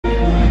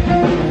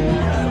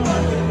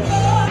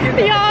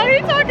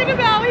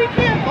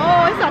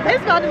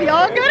about to be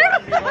all good.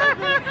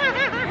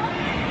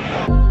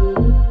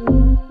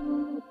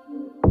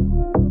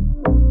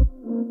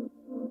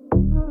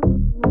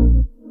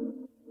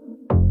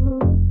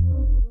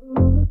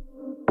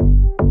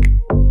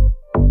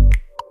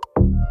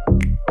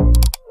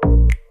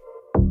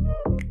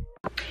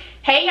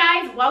 Hey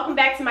guys, welcome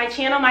back to my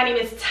channel. My name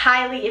is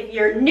Tylee if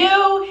you're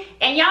new,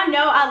 and y'all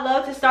know I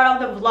love to start off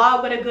the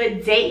vlog with a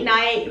good date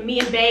night. Me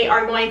and Bae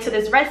are going to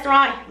this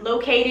restaurant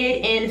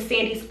located in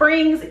Sandy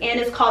Springs, and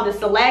it's called The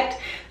Select.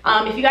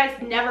 If you guys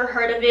never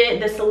heard of it,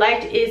 The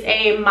Select is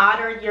a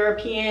modern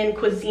European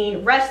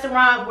cuisine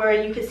restaurant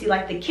where you can see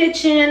like the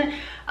kitchen.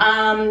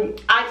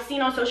 I've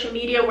seen on social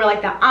media where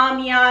like the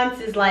ambiance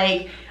is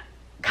like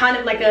kind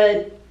of like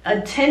a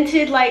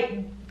tinted,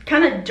 like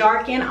kind of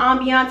darkened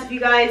ambiance. If you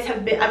guys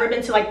have ever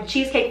been to like the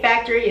Cheesecake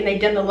Factory and they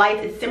dim the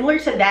lights, it's similar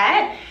to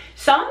that.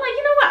 So I'm like,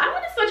 you know what, I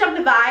want to switch up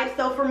the vibe.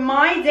 So for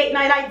my date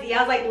night idea, I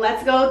was like,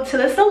 let's go to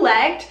The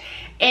Select.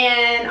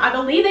 And I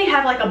believe they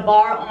have like a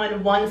bar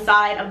on one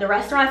side of the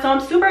restaurant, so I'm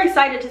super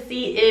excited to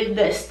see if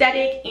the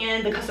aesthetic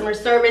and the customer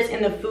service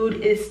and the food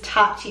is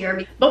top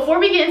tier. Before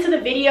we get into the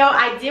video,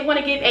 I did want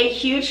to give a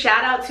huge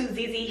shout out to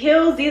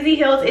Zzheels.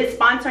 Zzheels is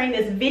sponsoring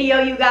this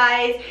video, you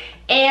guys.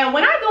 And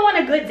when I go on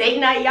a good date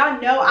night, y'all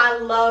know I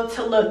love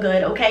to look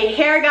good, okay?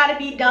 Hair gotta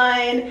be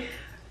done,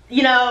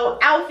 you know,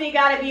 outfit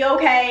gotta be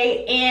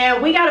okay,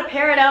 and we gotta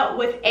pair it up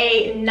with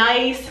a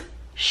nice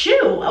shoe,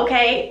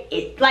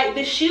 okay? Like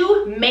the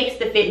shoe makes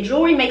the fit,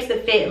 jewelry makes the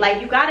fit. Like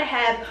you gotta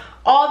have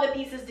all the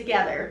pieces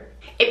together.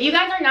 If you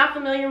guys are not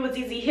familiar with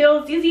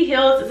Zzheels,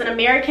 Zzheels is an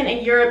American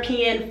and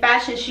European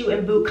fashion shoe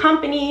and boot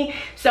company.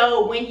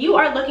 So when you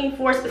are looking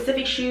for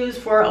specific shoes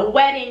for a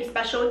wedding,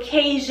 special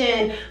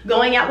occasion,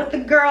 going out with the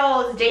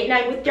girls, date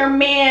night with your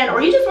man,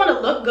 or you just want to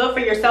look good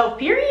for yourself,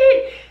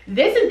 period,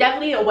 this is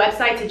definitely a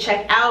website to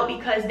check out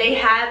because they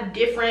have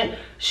different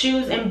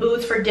shoes and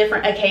boots for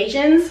different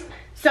occasions.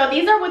 So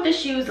these are what the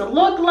shoes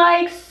look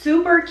like,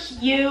 super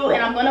cute,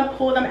 and I'm gonna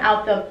pull them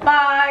out the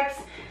box.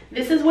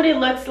 This is what it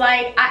looks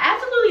like. I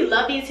absolutely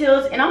love these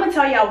heels, and I'm gonna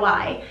tell y'all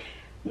why.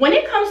 When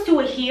it comes to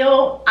a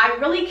heel, I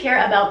really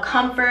care about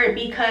comfort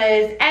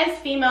because as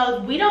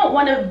females, we don't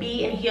want to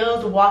be in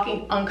heels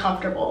walking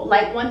uncomfortable.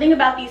 Like one thing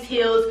about these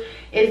heels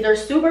is they're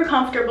super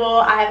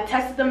comfortable. I have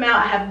tested them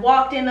out, I have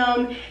walked in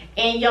them,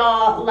 and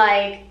y'all,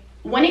 like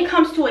when it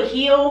comes to a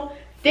heel,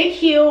 thick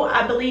heel,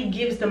 I believe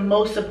gives the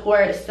most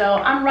support. So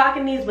I'm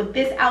rocking these with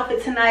this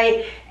outfit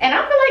tonight, and I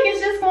feel like it's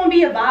just gonna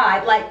be a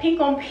vibe, like pink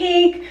on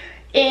pink.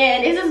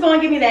 And it's just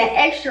gonna give me that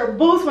extra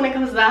boost when it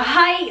comes to the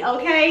height,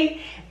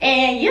 okay?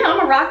 And yeah, I'm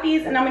gonna rock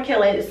these and I'm gonna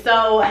kill it.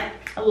 So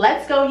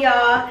let's go,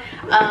 y'all.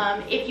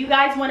 If you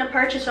guys want to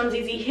purchase from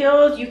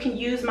Zzheels, you can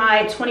use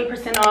my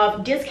 20%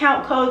 off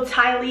discount code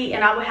Tylee,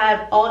 and I will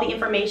have all the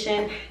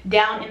information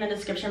down in the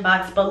description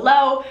box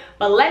below.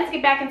 But let's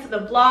get back into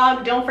the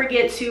vlog. Don't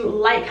forget to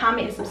like,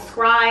 comment, and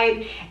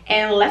subscribe,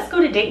 and let's go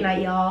to date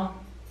night, y'all.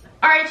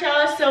 All right,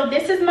 y'all, so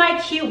this is my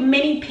cute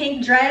mini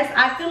pink dress.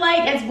 I feel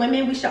like as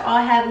women, we should all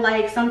have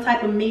like some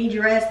type of mini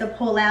dress to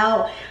pull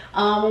out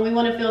when we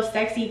want to feel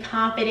sexy,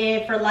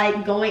 confident for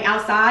like going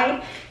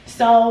outside.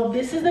 So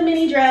this is the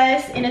mini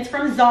dress, and it's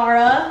from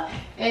Zara.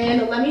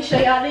 And let me show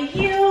y'all the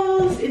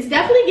heels. It's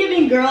definitely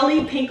giving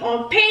girly, pink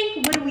on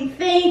pink. What do we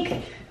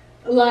think?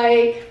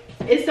 Like,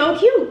 it's so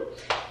cute.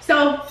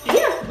 So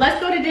yeah, let's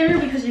go to dinner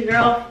because your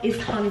girl is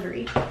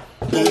hungry.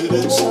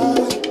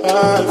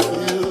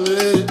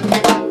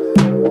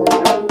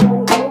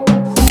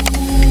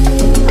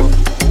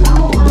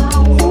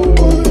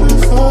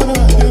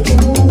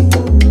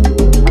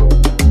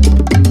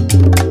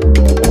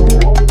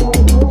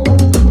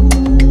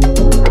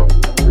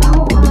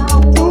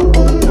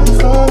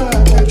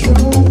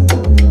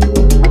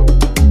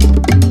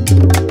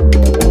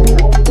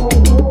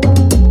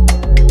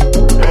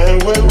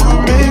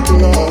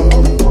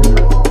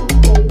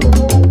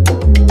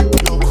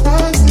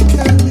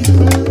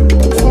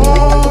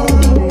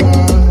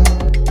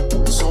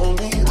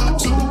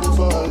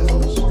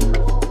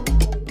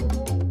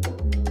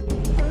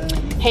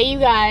 Hey you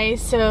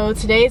guys, so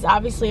today is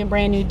obviously a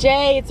brand new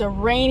day. It's a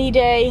rainy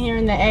day here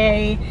in the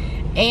A,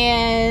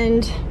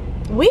 and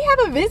we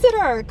have a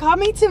visitor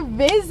coming to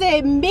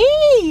visit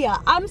me.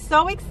 I'm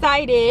so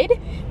excited.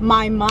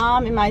 My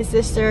mom and my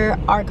sister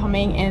are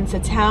coming into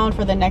town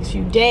for the next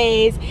few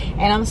days,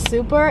 and I'm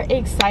super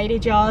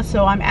excited, y'all.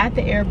 So I'm at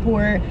the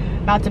airport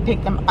about to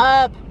pick them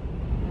up,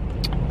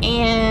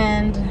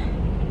 and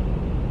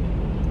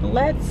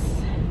let's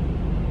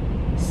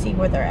see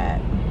where they're at.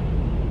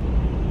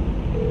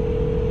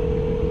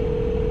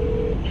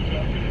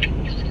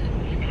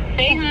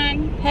 Hey,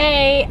 hon.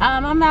 Hey,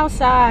 I'm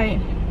outside.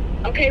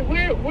 Okay,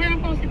 where I'm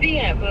supposed to be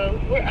at, boo?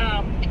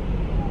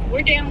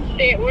 We're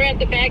downstairs. We're at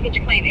the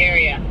baggage claim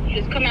area.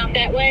 Just come out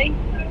that way.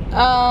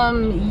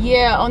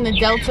 Yeah, on the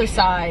Delta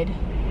side.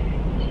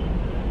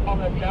 On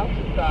the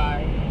Delta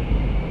side.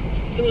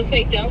 Do it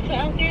say Delta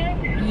out there?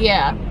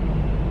 Yeah.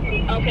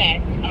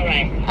 Okay. All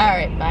right. All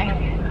right. Bye.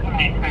 All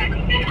right. Bye.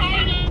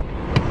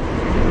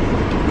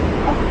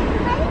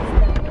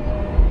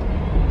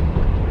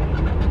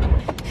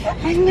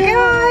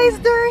 Guys,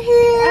 they're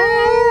here.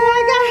 Oh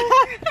my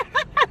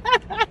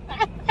god.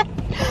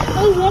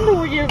 I was wondering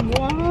where your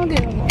vlog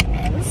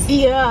was.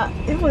 Yeah,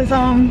 it was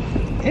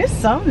it's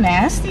so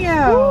nasty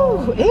out.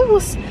 Ooh, it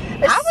was.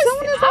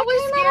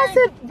 I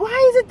said,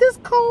 why is it this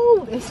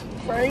cold? It's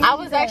crazy. I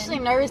was actually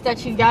nervous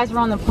that you guys were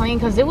on the plane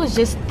because it was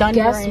just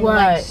thundering. Guess what?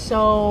 Like,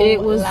 so It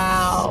was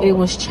loud. It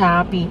was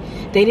choppy.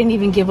 They didn't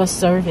even give us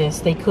service.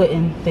 They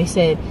couldn't. They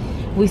said,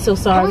 "We so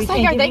sorry." I was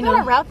like, are they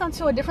gonna route them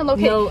to a different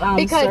location? No,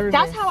 because service.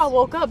 that's how I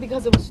woke up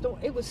because it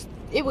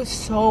was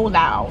so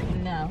loud.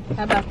 No.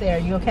 How about there?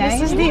 You okay?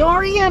 This is the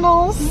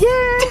Orientals.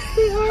 Yes,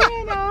 the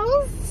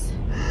Orientals.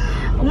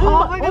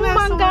 Oh my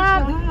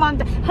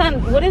God.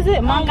 Hun, what is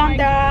it?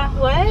 Manganda.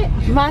 What?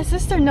 My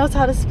sister knows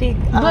how to speak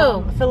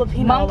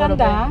Filipino.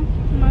 Manganda.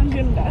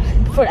 Manganda.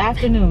 For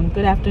afternoon.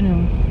 Good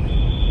afternoon.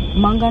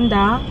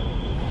 Manganda.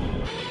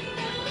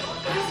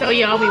 So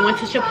y'all, we went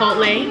to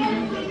Chipotle.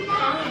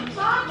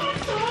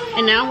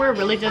 And now we're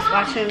really just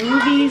watching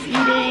movies,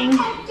 eating.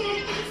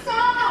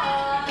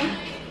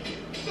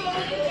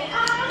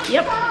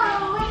 Yep.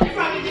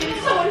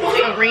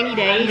 A rainy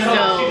day,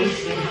 so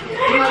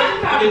we're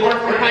probably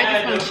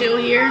just gonna chill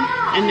here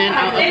and then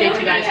I'll update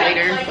you guys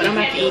later. But I'm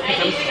about to eat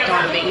because I'm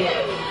starving.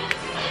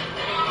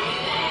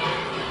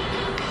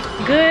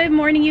 Good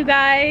morning, you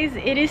guys.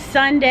 It is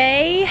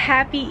Sunday.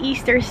 Happy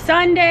Easter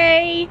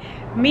Sunday.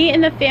 Me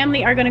and the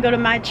family are gonna go to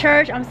my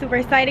church. I'm super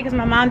excited because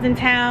my mom's in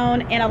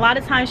town, and a lot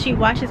of times she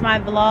watches my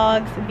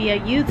vlogs via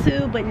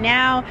YouTube, but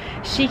now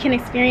she can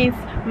experience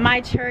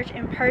my church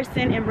in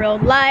person in real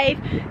life.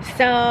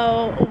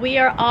 So we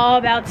are all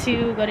about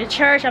to go to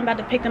church. I'm about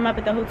to pick them up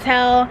at the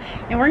hotel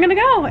and we're gonna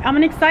go. I'm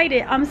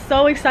excited. I'm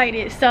so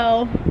excited.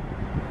 So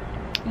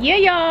yeah,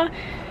 y'all.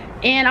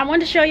 And I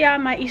wanted to show y'all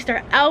my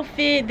Easter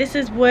outfit. This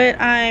is what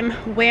I'm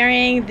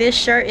wearing. This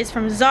shirt is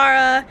from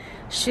Zara,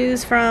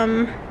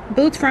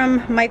 boots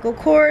from Michael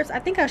Kors. I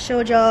think I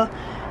showed y'all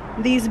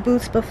these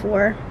boots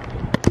before.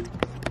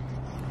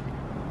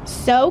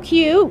 So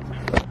cute.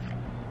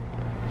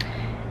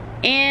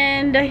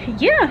 And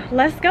yeah,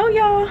 let's go,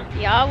 y'all.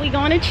 Y'all, we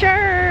going to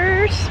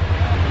church.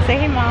 Say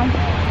hey, Mom.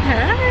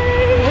 Hi.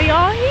 We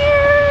all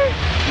here.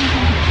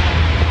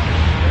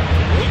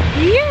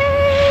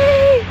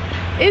 Yay!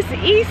 It's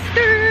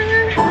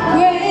Easter.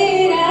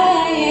 Great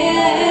I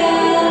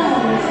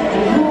am,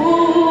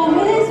 who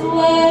is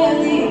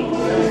worthy.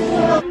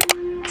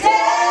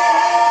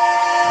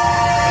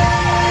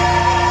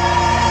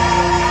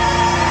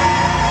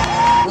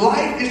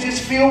 Life is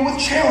just filled with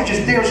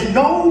challenges. There's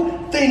no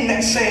thing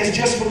that says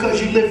just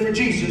because you live for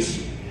Jesus,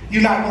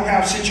 you're not going to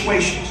have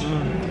situations.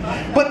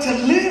 But to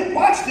live,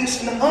 watch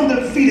this, in an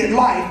undefeated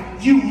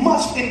life, you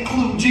must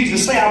include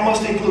Jesus. Say, I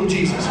must include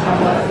Jesus.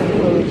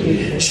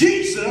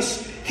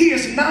 Jesus, he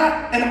is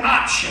not an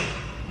option.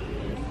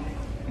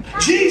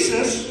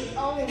 Jesus,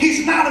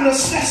 he's not an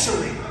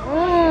accessory.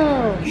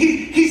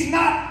 He's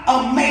not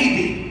a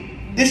maybe.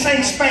 This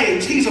ain't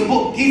spades. He's a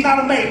book. He's not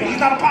a maybe. He's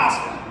not a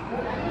possible.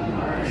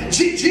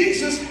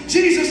 Jesus,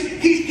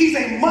 he's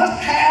a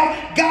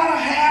must-have, gotta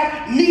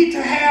have, need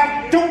to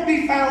have, don't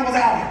be found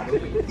without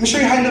him. Let me show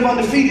you how you live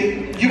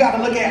undefeated. You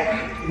gotta look at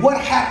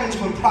what happens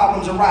when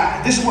problems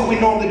arise. This is what we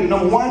normally do.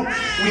 Number one,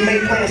 we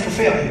make plans for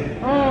failure.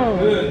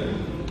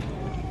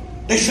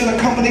 They send a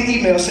company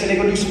email saying they're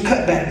gonna do some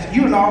cutbacks.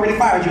 You done already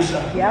fired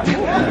yourself. Yep.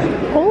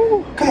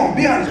 Come on,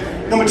 be honest.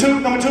 Number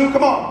two,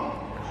 come on.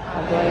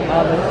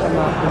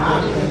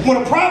 When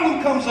a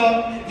problem comes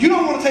up, you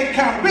don't want to take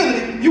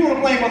accountability, you want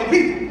to blame other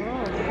people.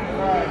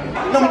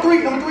 Number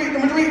three,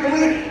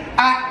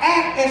 I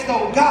act as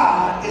though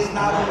God is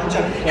not on the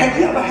job. Have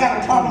you ever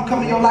had a problem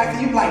come in your life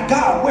and you're like,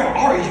 God, where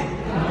are you?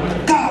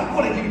 God,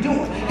 what are you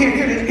doing? Here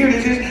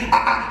it is.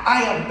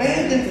 I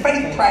abandoned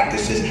faith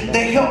practices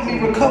that helped me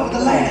recover the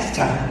last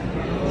time.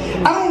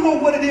 I don't know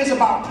what it is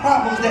about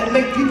problems that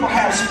make people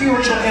have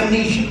spiritual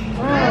amnesia.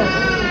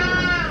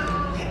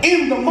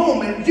 In the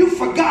moment, you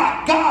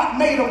forgot God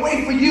made a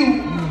way for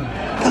you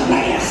the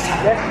last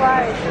time. That's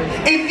right.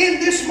 And in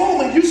this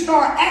moment, you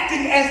start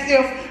acting as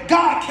if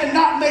God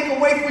cannot make a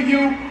way for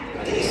you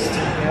this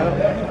time.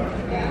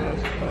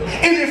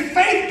 And if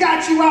faith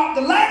got you out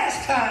the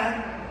last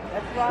time,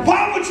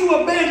 why would you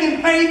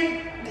abandon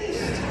faith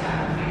this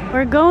time?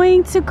 We're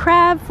going to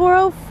Crab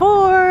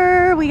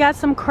 404. We got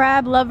some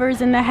crab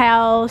lovers in the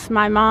house.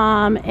 My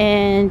mom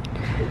and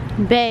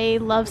Bae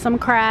love some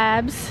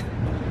crabs.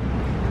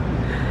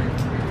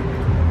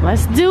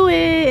 Let's do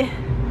it.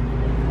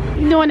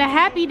 You're doing a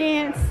happy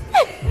dance.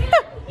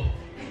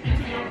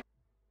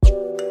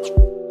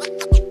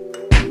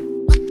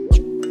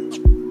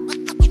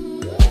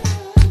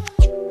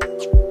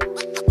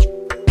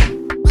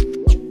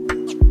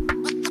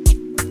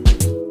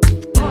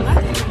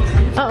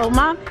 Uh-oh,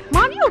 Mom,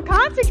 you a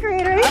content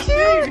creator, ain't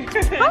you?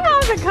 My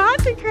mom's a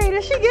content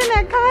creator. She getting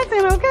that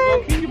content,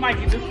 okay? You might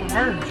get this from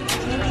her.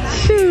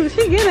 Shoot,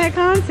 she getting that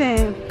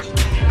content.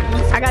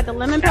 I got the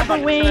lemon pepper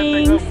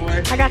wings.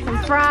 I got some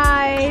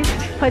fries,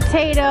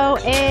 potato,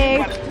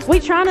 eggs. We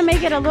trying to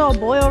make it a little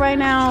boil right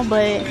now,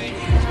 but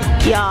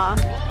y'all.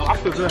 I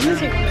feel good.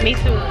 Me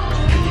too.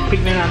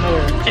 pigment on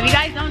nowhere. If you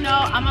guys don't know,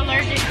 I'm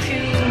allergic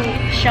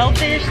to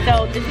shellfish,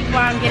 so this is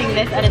why I'm getting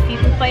this at a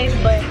seafood place.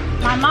 But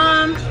my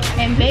mom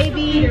and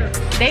baby,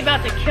 they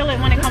about to kill it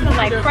when it comes to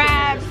like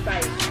crabs.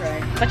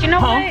 But you know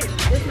what?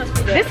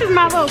 This is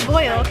my little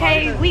boy,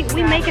 okay? We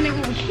making it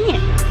what we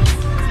can.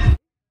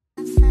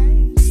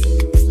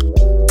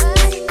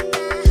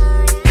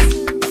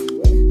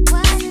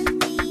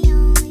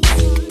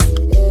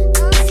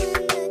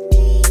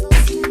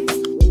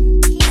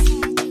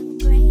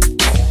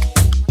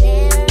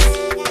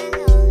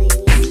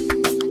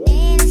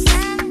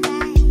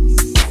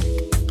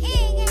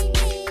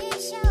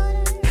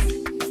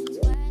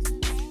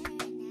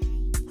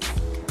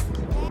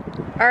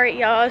 All right,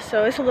 y'all,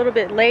 so it's a little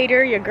bit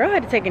later. Your girl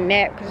had to take a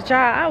nap because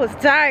I was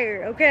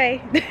tired,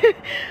 okay?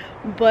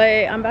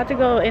 But I'm about to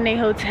go in a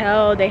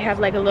hotel. They have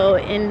like a little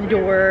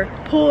indoor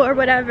pool or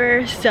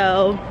whatever,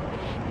 so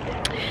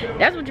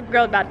that's what your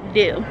girl's about to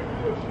do.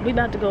 We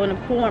about to go in the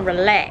pool and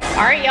relax.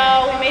 All right,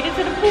 y'all, we made it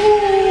to the pool.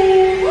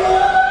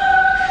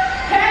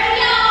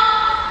 Hey,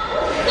 y'all!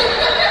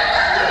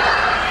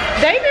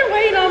 They've been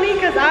waiting on me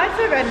because I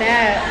took a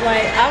nap.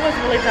 Like, I was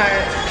really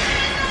tired.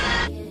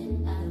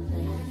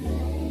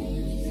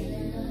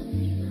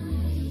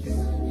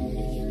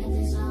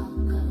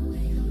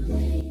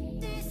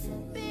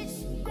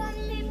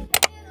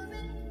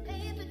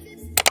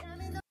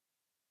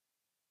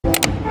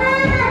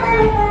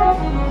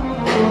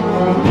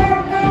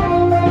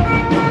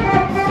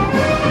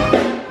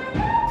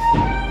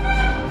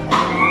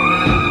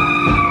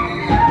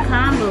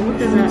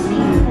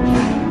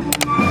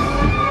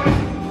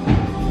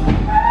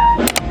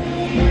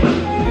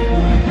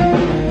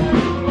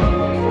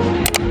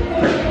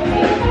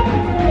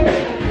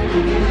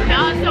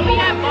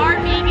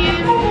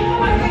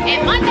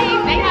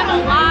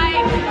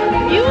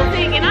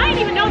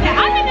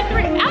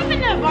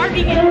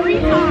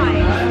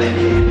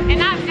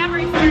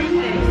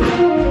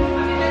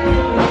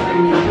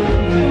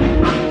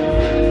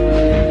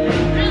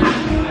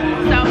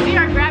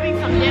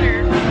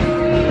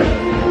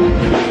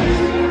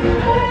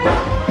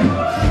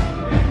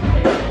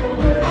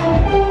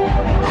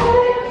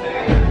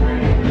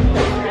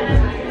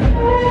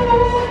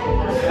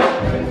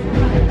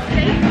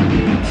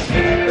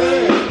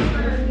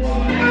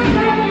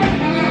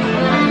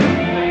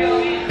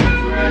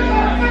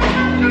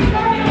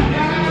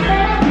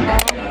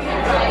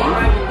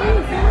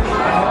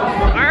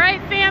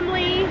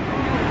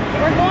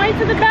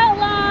 To the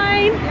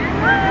Beltline.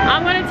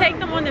 I'm gonna take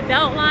them on the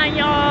Beltline,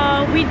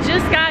 y'all. We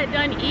just got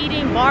done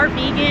eating bar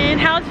vegan.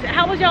 How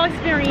was y'all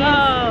experience?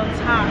 Oh,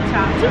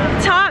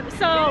 top.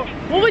 So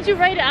what would you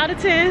rate it out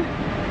of 10?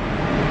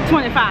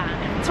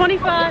 25.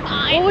 25?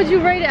 What would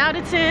you rate it out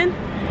of 10?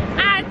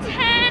 Out of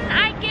 10,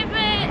 I give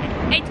it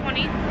a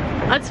 20.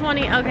 A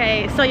 20,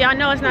 okay. So y'all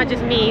know it's not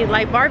just me.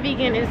 Like, bar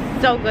vegan is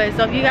so good.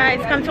 So if you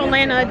guys come to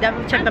Atlanta,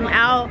 definitely check them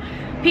out.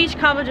 Peach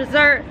cobbler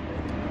dessert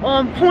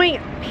on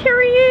point,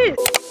 period.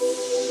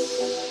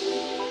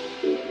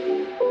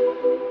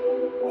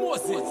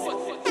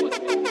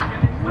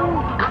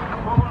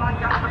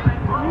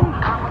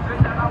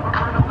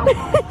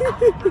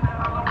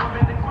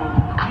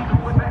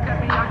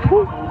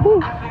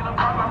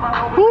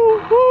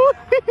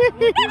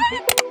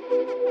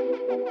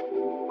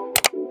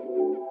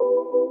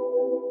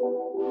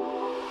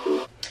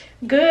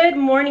 Good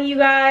morning, you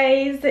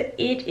guys.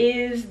 It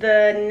is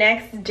the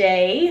next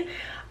day.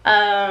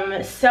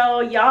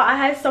 So y'all, I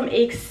had some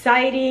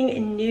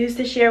exciting news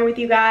to share with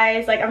you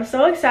guys. Like, I'm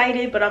so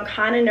excited, but I'm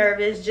kind of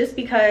nervous just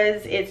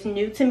because it's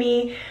new to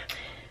me.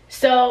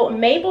 So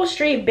Maple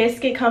Street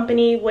Biscuit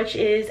Company, which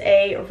is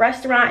a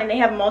restaurant and they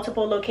have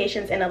multiple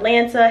locations in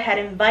Atlanta, had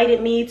invited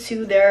me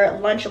to their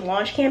lunch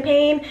launch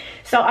campaign.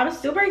 So I'm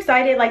super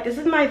excited. Like, this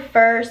is my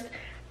first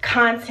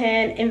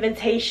content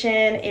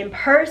invitation in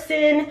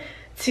person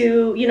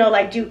to, you know,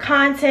 like, do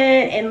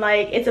content, and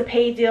like, it's a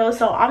paid deal.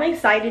 So I'm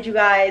excited, you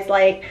guys.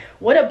 Like,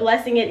 what a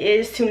blessing it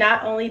is to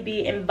not only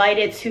be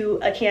invited to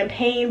a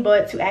campaign,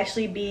 but to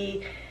actually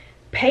be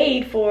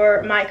paid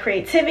for my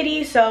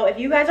creativity. So if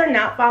you guys are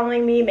not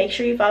following me, make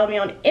sure you follow me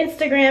on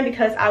Instagram,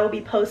 because I will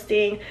be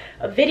posting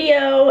a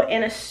video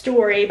and a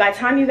story. By the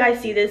time you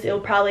guys see this, it'll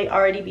probably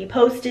already be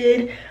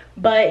posted.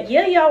 But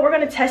yeah, y'all, we're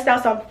gonna test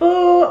out some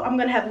food. I'm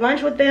gonna have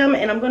lunch with them,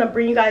 and I'm gonna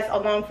bring you guys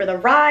along for the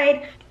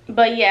ride.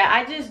 But yeah,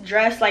 I just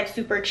dressed like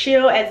super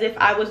chill, as if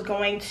I was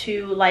going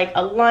to like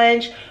a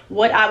lunch,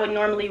 what I would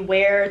normally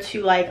wear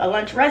to like a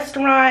lunch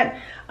restaurant.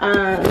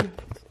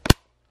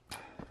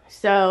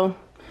 So,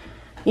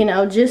 you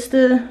know, just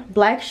a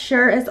black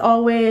shirt as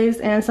always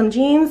and some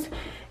jeans,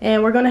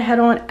 and we're gonna head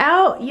on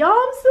out. Y'all,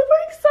 I'm super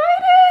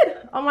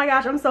excited. Oh my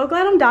gosh, I'm so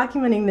glad I'm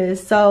documenting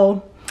this.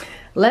 So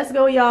let's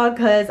go, y'all,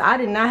 because I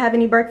did not have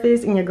any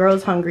breakfast and your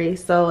girl's hungry.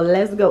 So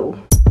let's go.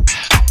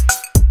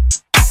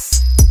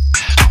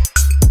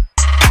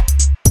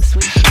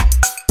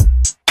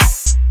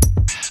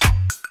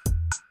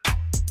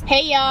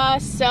 Hey y'all,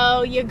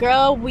 so your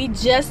girl, we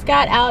just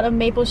got out of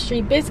Maple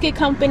Street Biscuit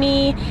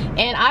Company,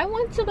 and I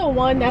went to the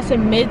one that's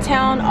in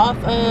Midtown off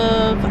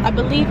of, I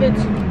believe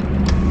it's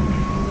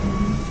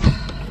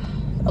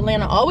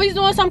Atlanta always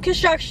doing some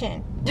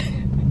construction.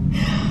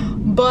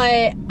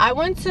 But I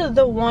went to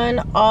the one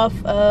off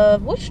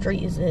of, what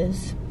street is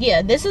this?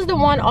 Yeah, this is the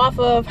one off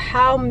of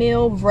How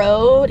Mill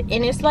Road,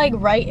 and it's like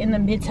right in the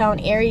Midtown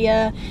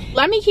area.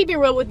 Let me keep it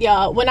real with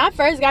y'all. When I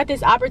first got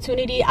this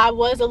opportunity, I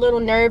was a little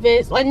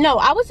nervous. Like, no,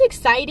 I was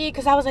excited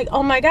because I was like,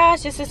 oh my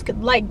gosh, this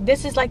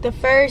is like the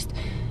first,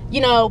 you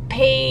know,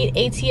 paid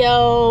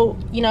ATL,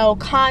 you know,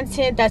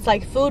 content that's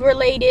like food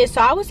related. So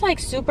I was like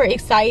super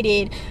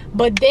excited.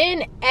 But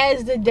then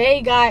as the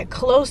day got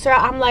closer,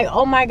 I'm like,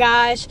 oh my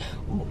gosh,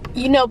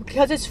 you know,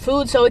 because it's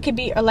food, so it could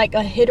be like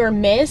a hit or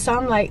miss. So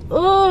I'm like,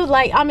 oh,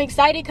 like I'm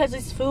excited because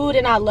it's food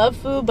and I love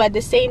food, but at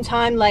the same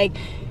time, like,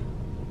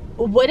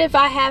 what if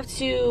I have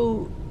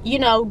to, you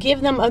know,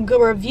 give them a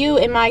good review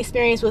and my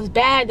experience was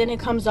bad, then it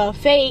comes off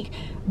fake.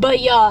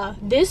 But y'all,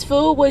 this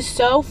food was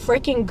so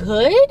freaking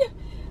good.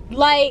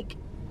 Like,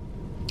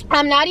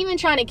 I'm not even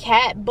trying to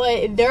cap,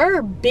 but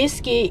their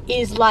biscuit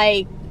is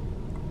like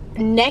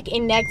neck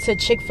and neck to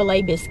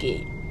Chick-fil-A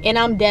biscuit, and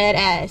I'm dead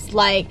ass.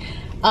 Like,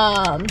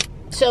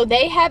 so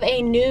they have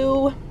a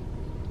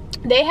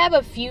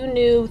few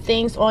new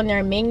things on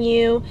their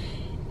menu,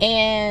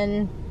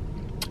 and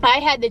I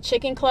had the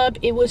chicken club.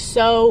 It was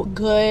so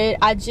good.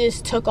 I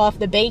just took off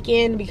the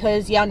bacon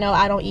because y'all know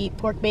I don't eat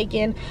pork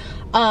bacon.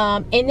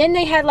 And then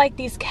they had like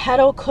these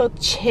kettle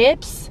cooked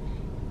chips,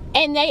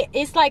 and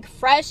it's like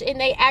fresh, and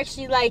they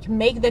actually like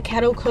make the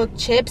kettle cooked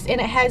chips,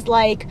 and it has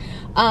like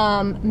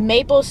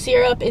maple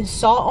syrup and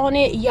salt on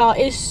it. Y'all,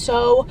 it's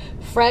so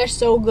fresh,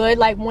 so good.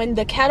 Like when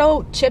the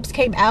kettle chips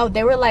came out,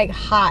 they were like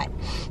hot.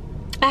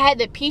 I had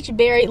the peach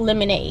berry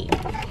lemonade.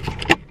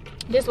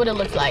 This is what it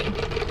looks like.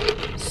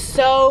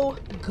 So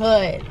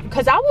good.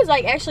 Because I was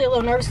like actually a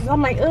little nervous because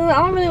I'm like, I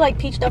don't really like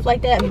peach stuff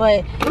like that,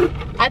 but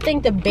I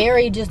think the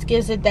berry just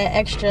gives it that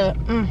extra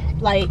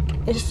like,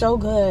 it's so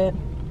good.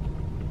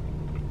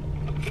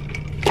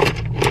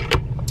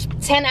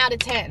 10 out of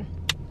 10.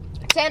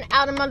 10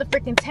 out of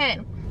motherfucking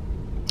 10.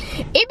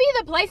 It be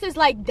the places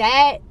like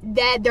that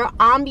their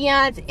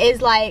ambiance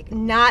is like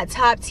not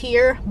top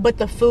tier, but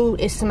the food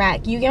is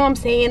smack. You get what I'm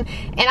saying?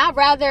 And I'd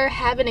rather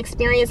have an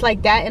experience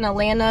like that in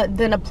Atlanta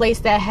than a place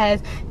that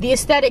has the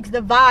aesthetics,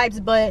 the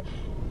vibes, but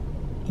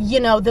you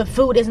know, the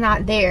food is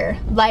not there.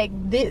 Like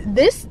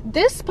this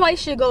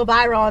place should go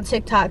viral on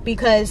TikTok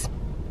because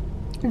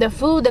the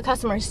food, the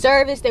customer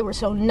service, they were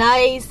so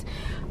nice.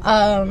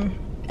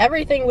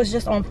 Everything was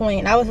just on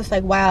point. I was just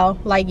like, wow,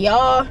 like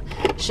y'all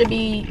should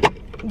be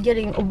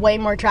getting way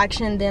more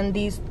traction than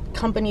these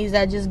companies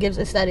that just gives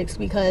aesthetics,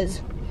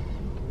 because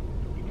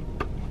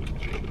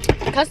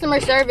customer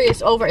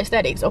service over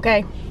aesthetics,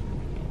 okay?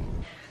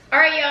 All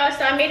right, y'all,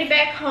 so I made it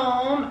back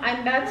home.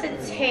 I'm about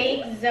to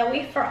take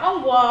Zoe for a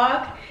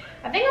walk.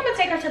 I think I'm gonna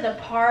take her to the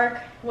park,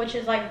 which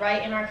is like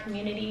right in our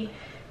community,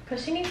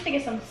 because she needs to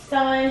get some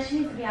sun. She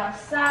needs to be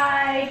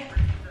outside.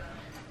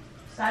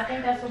 So I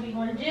think that's what we're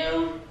gonna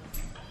do.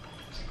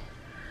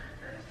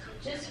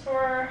 Just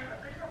for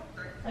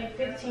like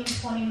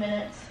 15-20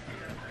 minutes.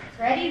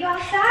 Ready to go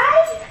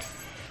outside?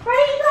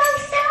 Ready to go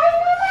outside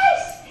with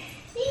us?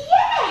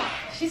 Yeah!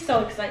 She's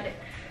so excited.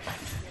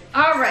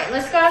 All right,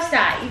 let's go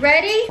outside. You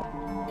ready?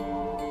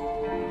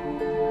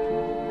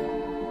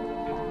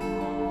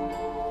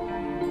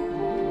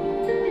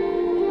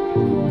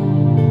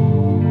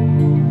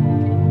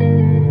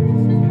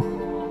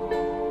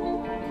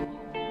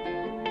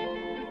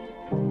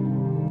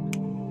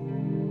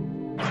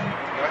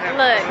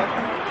 Look.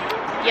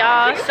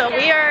 Y'all, so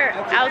we are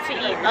out to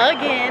eat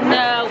again.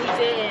 No, we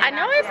didn't. I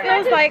know it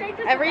feels like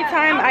every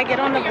time I get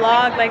on the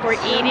vlog like we're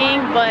eating,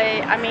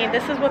 but I mean,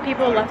 this is what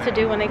people love to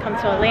do when they come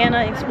to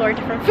Atlanta, explore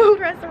different food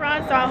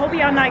restaurants. So I hope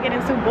y'all not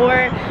getting too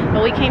bored,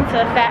 but we came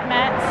to Fat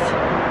Matt's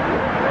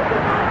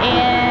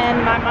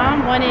and my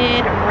mom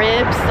wanted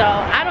ribs, so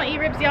I don't eat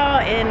ribs, y'all,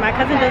 and my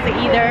cousin doesn't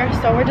either,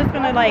 so we're just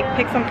gonna like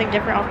pick something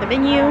different off the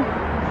menu.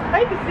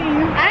 I can see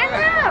you. I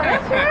know,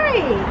 that's right.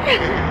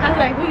 I was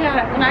like, we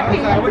got, when I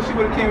came. I wish you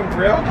would have came with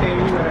grill.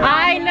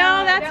 I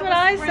know, that's what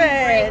I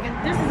said.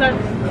 This is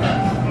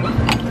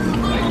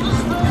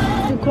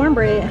a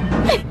cornbread.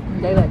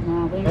 They like,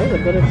 nah, they're a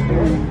good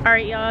experience. All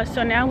right, y'all,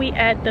 so now we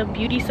at the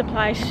beauty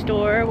supply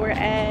store. We're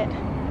at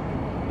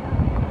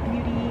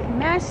Beauty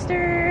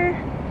Master.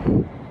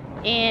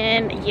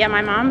 And yeah,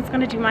 my mom's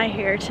gonna do my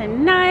hair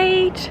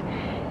tonight.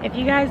 If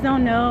you guys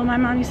don't know, my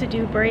mom used to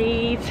do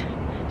braids.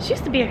 She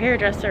used to be a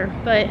hairdresser,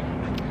 but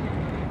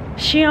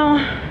she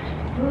don't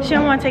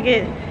want to take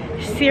it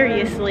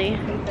seriously.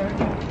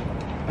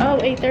 Oh,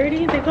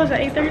 8:30? They close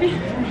at 8:30?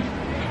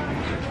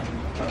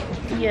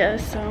 Yeah,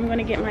 so I'm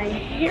gonna get my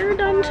hair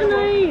done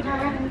tonight.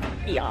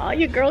 Y'all,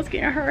 your girl's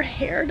getting her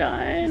hair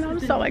done. I'm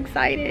so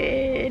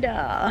excited.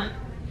 Y'all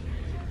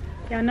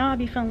know I'll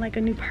be feeling like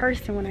a new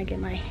person when I get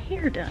my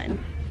hair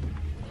done.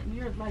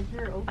 You're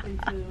open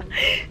to...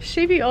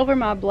 She be over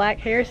my black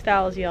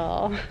hairstyles,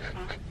 y'all.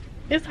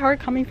 It's hard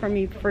coming from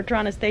me for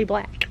trying to stay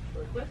black.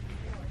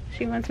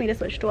 She wants me to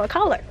switch to a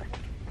color.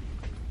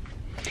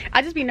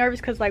 I just be nervous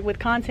because like with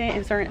content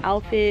and certain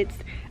outfits,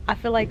 I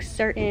feel like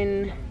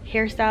certain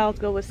hairstyles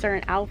go with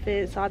certain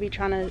outfits. So I'll be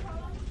trying to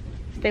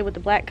stay with the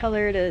black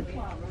color to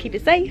keep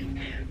it safe,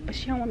 but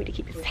she don't want me to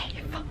keep it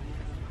safe.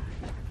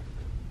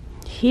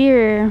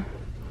 Here,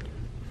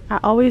 I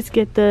always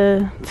get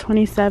the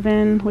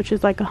 27, which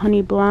is like a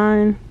honey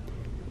blonde.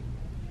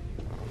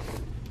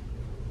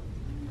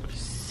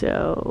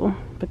 So,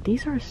 but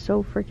these are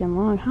so freaking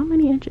long. How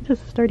many inches?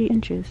 This is 30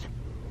 inches.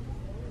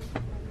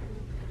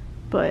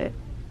 But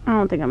I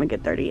don't think I'm gonna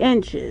get 30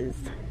 inches.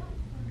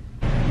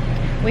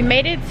 We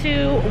made it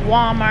to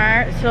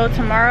Walmart. So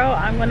tomorrow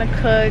I'm gonna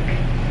cook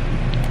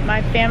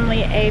my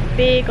family a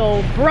big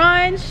old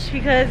brunch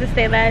because it's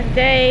their last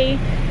day.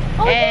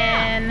 Oh,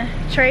 and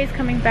yeah. Trey's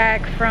coming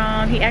back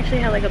from, he actually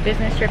had like a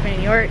business trip in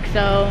New York.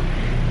 So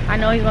I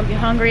know he's gonna be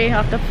hungry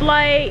off the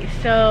flight.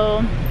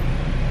 So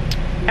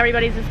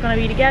everybody's just gonna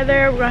be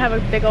together. We're gonna have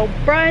a big old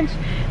brunch.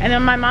 And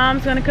then my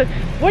mom's gonna cook.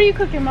 What are you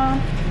cooking,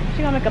 Mom?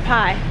 She's gonna make a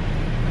pie.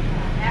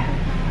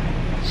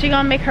 She's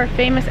gonna make her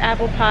famous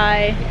apple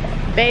pie.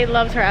 Bae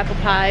loves her apple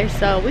pie,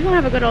 so we're gonna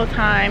have a good old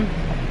time.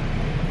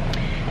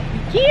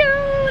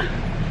 Yeah.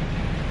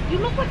 You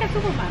look like a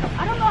supermodel.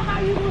 I don't know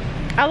how you look.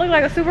 I look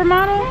like a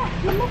supermodel?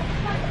 Yeah, you look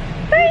like.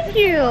 Thank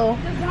you.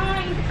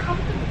 Designed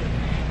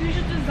comfortably. You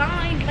should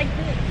design like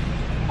this.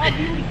 All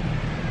beauty.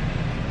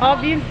 All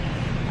beauty.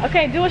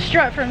 Okay, do a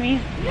strut for me.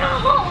 No,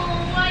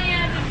 I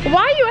have to do.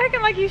 Why are you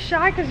acting like you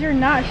shy? Because you're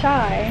not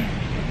shy.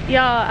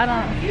 Y'all, I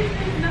don't.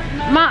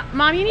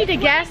 Mom, you need to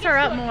gas her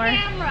up more.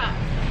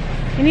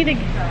 You need to.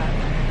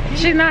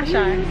 She's not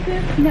shy.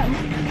 No.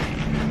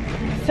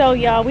 So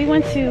y'all, we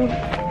went to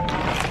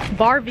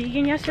Bar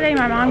Vegan yesterday.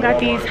 My mom got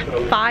these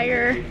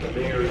fire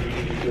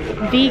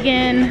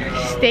vegan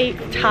steak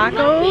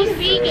tacos.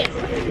 Vegan.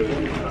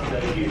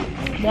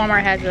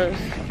 Walmart has those.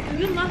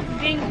 You must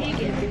be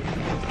vegan.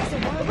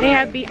 They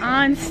have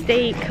Beyond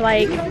Steak.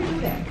 Like,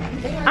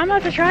 I'm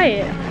about to try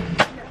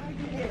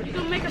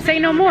it. Say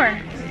no more.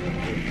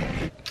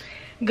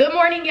 Good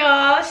morning,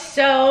 y'all.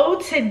 So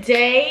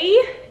today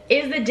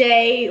is the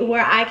day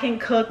where I can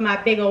cook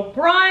my big old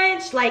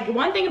brunch. Like,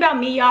 one thing about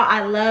me, y'all,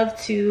 I love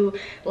to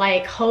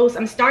like host.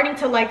 I'm starting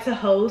to like to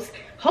host.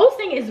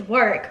 Hosting is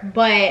work,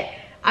 but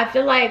I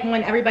feel like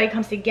when everybody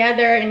comes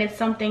together and it's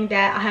something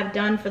that I have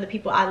done for the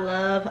people I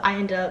love, I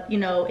end up, you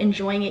know,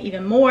 enjoying it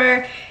even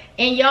more.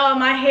 And y'all,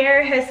 my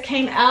hair has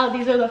came out.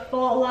 These are the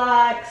fault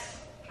locks.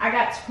 I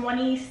got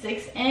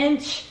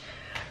 26-inch.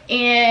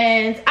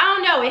 And I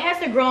don't know, it has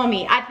to grow on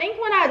me. I think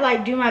when I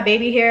like do my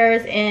baby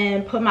hairs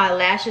and put my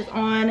lashes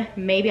on,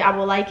 maybe I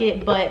will like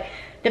it. But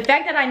the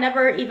fact that I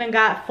never even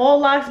got full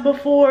locks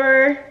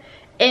before,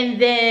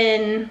 and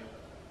then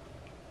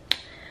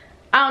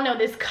I don't know,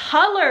 this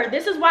color,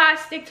 this is why I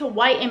stick to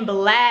white and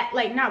black.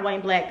 Like, not white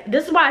and black,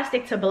 this is why I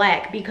stick to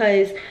black,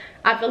 because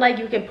I feel like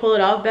you can pull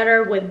it off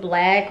better with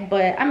black.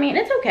 But I mean,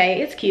 it's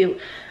okay, it's cute.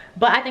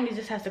 But I think it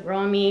just has to grow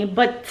on me.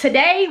 But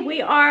today we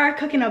are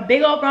cooking a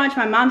big old brunch.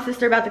 My mom's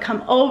sister about to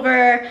come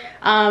over.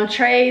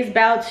 Trey's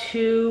about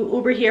to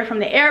Uber here from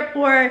the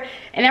airport.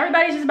 And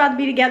everybody's just about to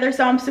be together.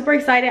 So I'm super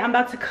excited. I'm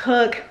about to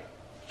cook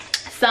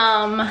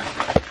some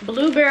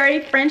blueberry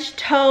French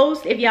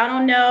toast. If y'all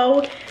don't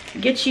know,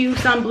 get you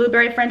some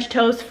blueberry French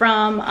toast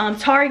from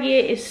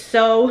Target. It's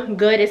so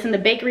good. It's in the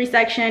bakery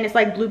section. It's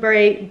like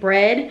blueberry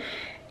bread.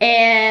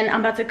 And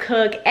I'm about to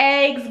cook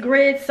eggs,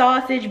 grits,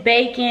 sausage,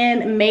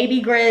 bacon, maybe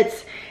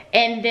grits.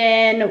 And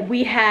then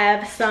we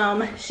have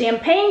some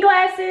champagne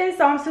glasses.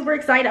 So I'm super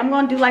excited. I'm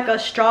gonna do like a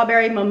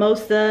strawberry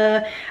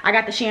mimosa. I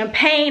got the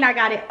champagne, I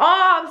got it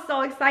all. I'm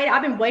so excited.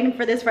 I've been waiting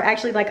for this for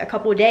actually like a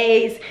couple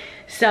days.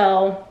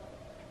 So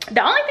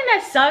the only thing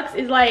that sucks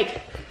is like,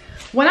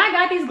 when I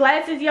got these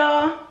glasses,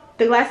 y'all,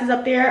 the glasses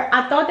up there,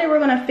 I thought they were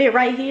gonna fit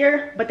right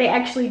here, but they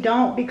actually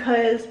don't,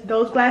 because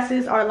those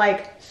glasses are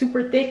like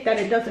super thick that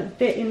it doesn't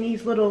fit in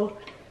these little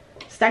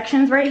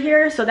sections right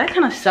here. So that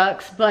kind of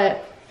sucks,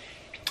 but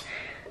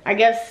I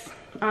guess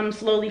I'm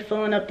slowly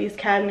filling up these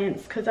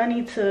cabinets because I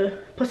need to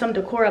put some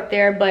decor up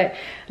there. But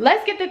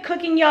let's get to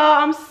cooking,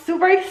 y'all. I'm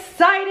super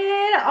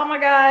excited. Oh my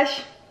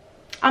gosh,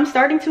 I'm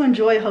starting to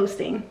enjoy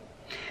hosting.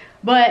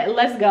 But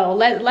let's go,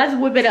 let's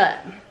whip it up.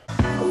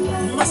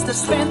 Must have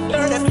spent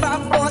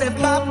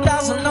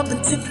 45,000 up in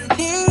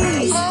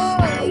Tiffany's.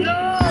 Oh,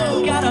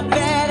 no. Got a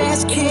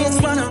badass kids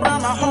running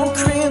around my whole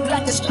crib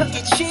like it's Chuck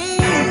E. Cheese.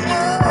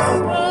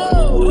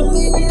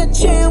 Rolling in the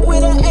chair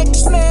with an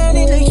X-Man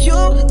in the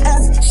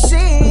UFC.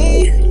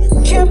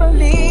 Can't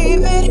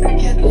believe it.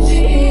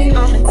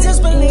 I'm in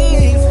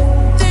disbelief.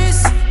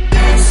 This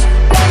bitch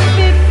got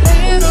me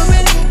playing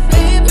already.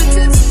 Playing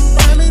pretend.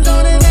 Diamonds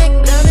on the neck,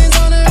 diamonds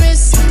on the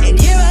wrist. And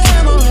here I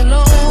am all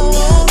alone.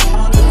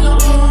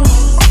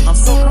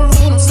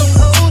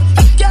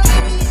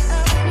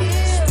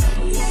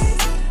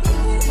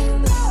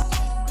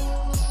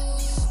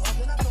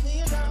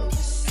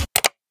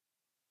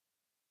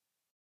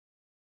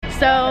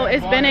 So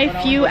it's been a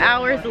few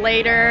hours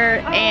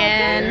later,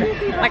 and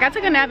like I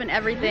took a nap and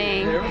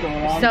everything.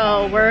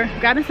 So we're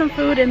grabbing some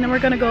food and then we're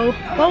gonna go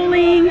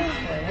bowling.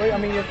 Wait, I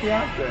mean your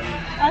fiance.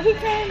 He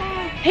came.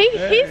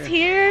 He's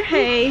here.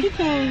 Hey. He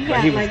came.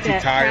 But he was too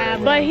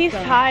tired. But he's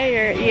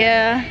tired.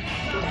 Yeah.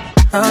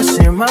 I'll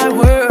share my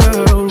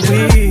world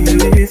with you.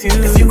 If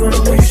you're gonna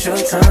waste your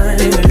time,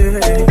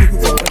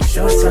 waste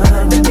your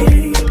time with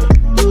me.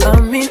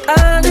 I mean,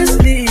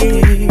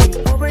 honestly,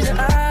 open your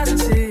eyes and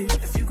see.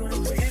 If you're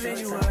gonna waste your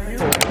time.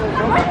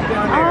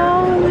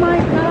 Oh my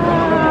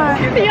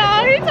god.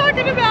 Y'all, he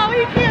talking about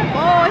he can't.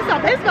 Oh,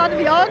 it's about to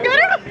be all good.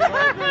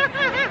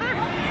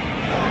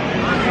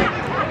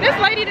 This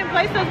lady done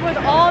placed us with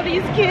all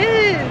these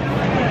kids.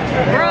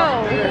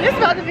 Bro, this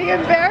about to be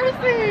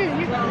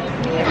embarrassing.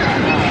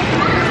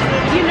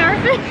 You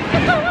nervous?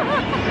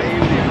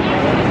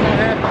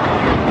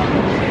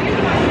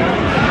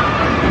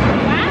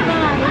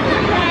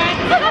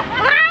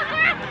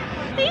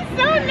 He's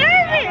so nervous.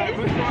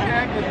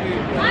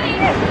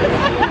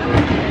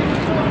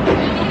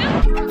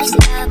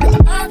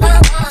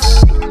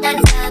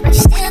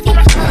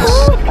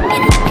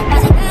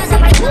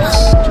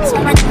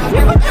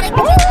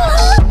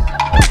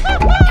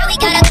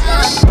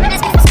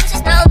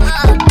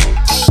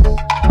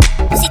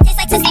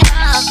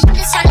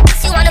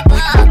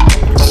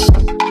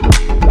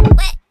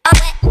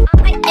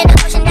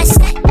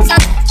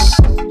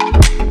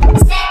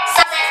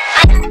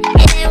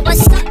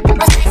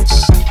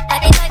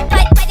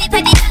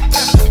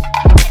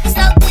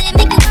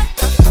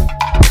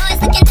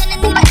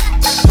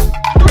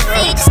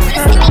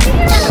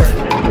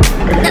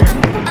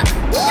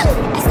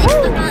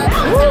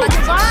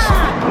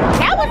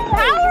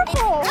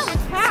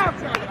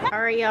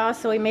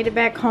 So we made it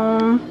back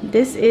home.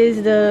 This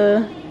is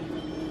the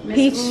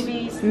Miss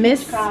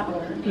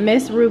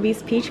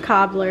Ruby's peach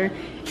cobbler.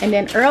 And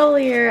then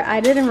earlier I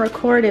didn't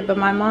record it, but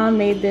my mom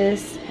made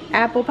this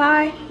apple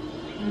pie.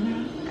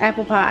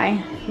 Apple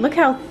pie. Look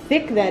how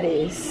thick that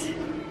is.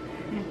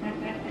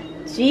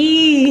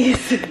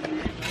 Jeez.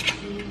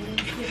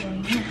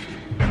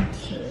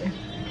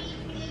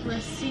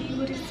 Let's see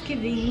what it's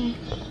giving.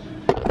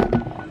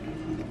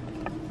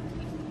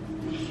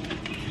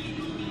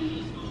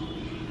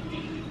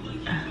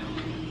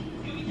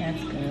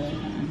 That's good.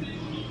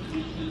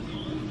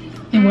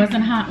 It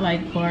wasn't hot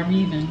like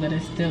Barbie, but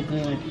it's still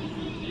good.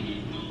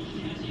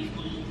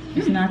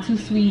 It's not too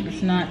sweet.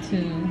 It's not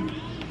too,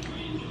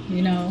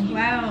 you know.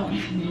 Wow.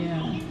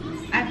 Yeah.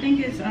 I think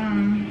it's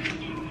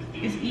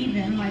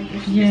even. Like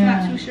it's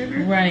not too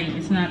sugar. Right.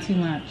 It's not too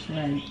much.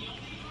 Right.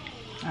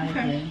 I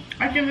agree.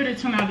 I give it a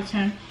 10 out of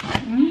 10.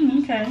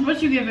 Okay.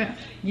 What you give it?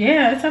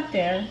 Yeah, it's up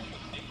there.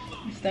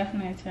 It's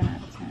definitely a 10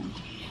 out of 10.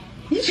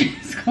 You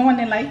just going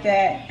in like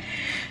that.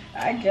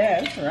 I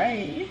guess,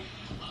 right?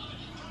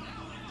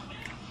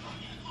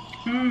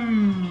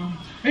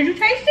 Did you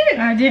taste it?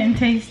 I didn't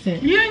taste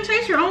it. You didn't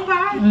taste your own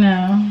pie?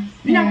 No.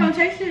 You're not gonna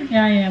taste it?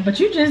 Yeah. But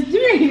you didn't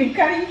even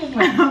cut it. You just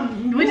like,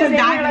 we just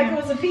got like it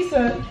was a piece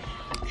of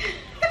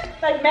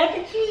like mac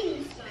and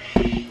cheese.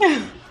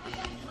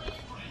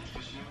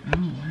 Oh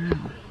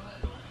wow.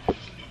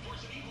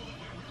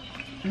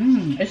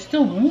 It's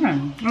still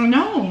warm. Oh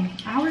no.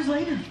 Hours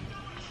later.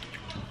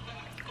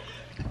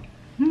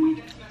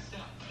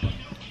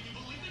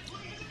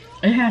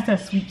 It has that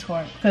sweet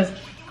tart because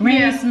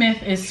Granny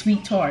Smith is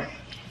sweet tart.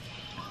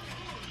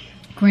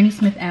 Granny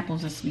Smith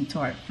apples are sweet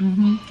tart.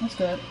 That's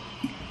good.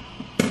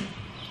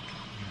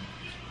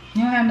 You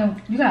don't have no.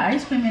 You got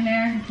ice cream in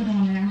there. You put it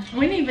on there.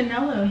 We need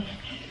vanilla.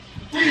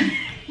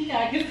 You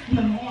gotta get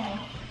some more.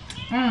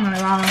 Oh my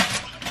god.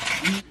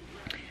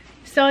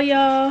 So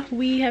y'all,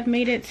 we have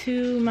made it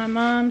to my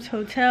mom's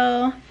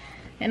hotel,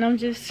 and I'm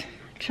just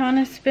trying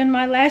to spend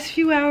my last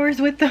few hours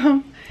with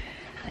them.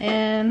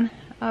 And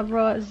I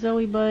brought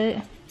Zoe Butt,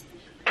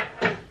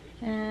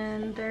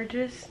 and they're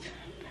just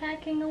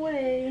packing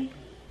away.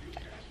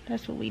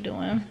 That's what we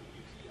doing.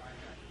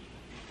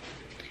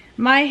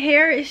 My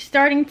hair is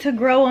starting to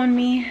grow on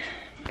me.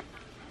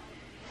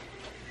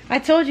 I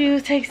told you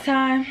it takes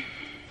time.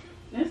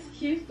 That's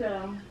cute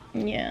though.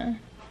 Yeah.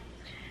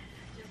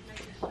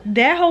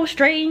 That whole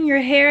straighten your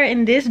hair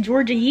in this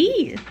Georgia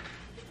heat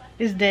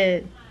is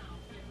dead.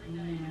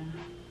 Man.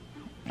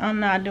 I'm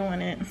not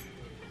doing it.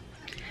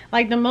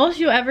 Like the most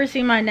you'll ever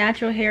see my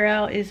natural hair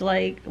out is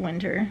like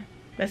winter.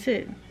 That's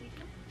it.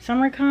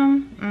 Summer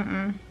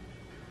come,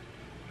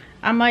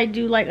 I might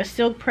do like a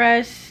silk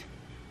press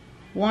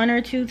 1 or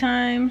 2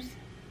 times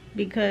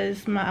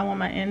because I want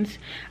my ends.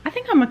 I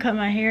think I'm gonna cut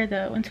my hair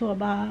though into a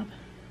bob.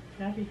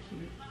 That'd be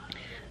cute.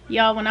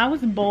 Y'all, when I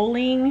was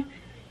bowling,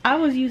 I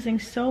was using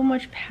so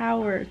much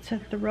power to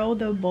throw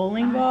the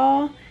bowling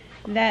ball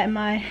that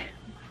my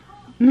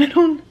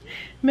middle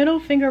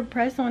finger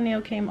press-on nail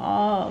came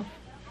off.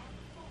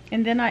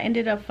 And then I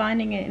ended up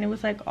finding it and it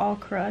was like all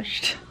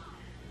crushed.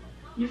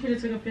 You should have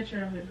took a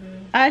picture of it, bro.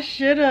 I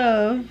should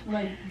have.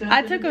 Like,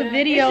 I took a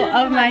video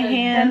of my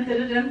hand.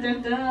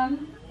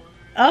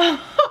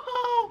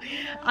 Oh,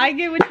 I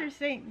get what you're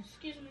saying.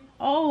 Excuse me.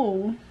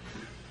 Oh,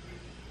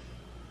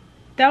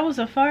 that was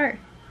a fart.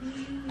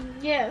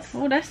 Yes.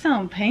 Oh, that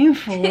sounds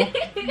painful.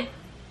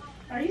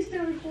 Are you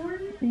still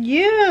recording?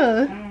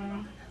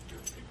 Yeah.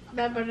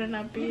 That better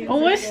not be.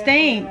 Oh, it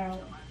stank.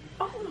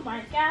 Oh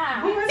my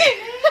god.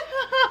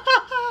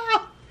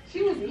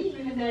 She was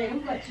eating today. Them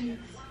butt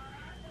cheeks.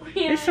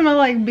 It smells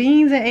like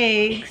beans and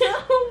eggs.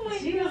 Oh my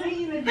god.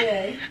 Eating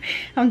today.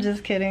 I'm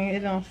just kidding. It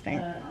don't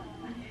stink.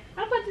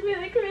 I'm about to be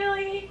like,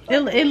 really? A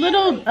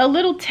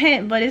little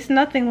tint, but it's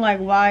nothing like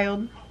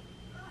wild.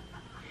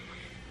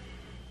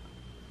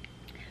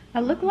 I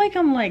look like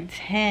I'm like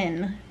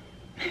 10.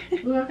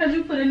 Well, because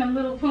you put in a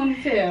little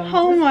ponytail.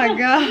 Oh my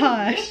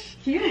gosh.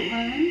 Cute,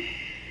 man.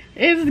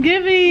 It's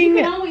giving.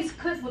 You can always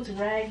cut what's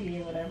raggy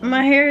or whatever.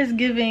 My hair is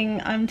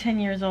giving I'm 10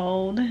 years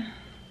old.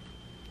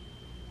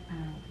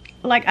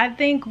 Like, I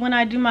think when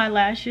I do my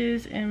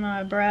lashes and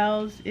my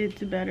brows,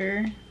 it's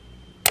better.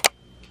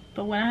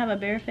 But when I have a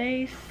bare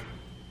face,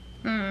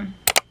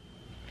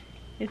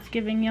 it's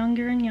giving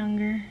younger and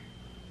younger.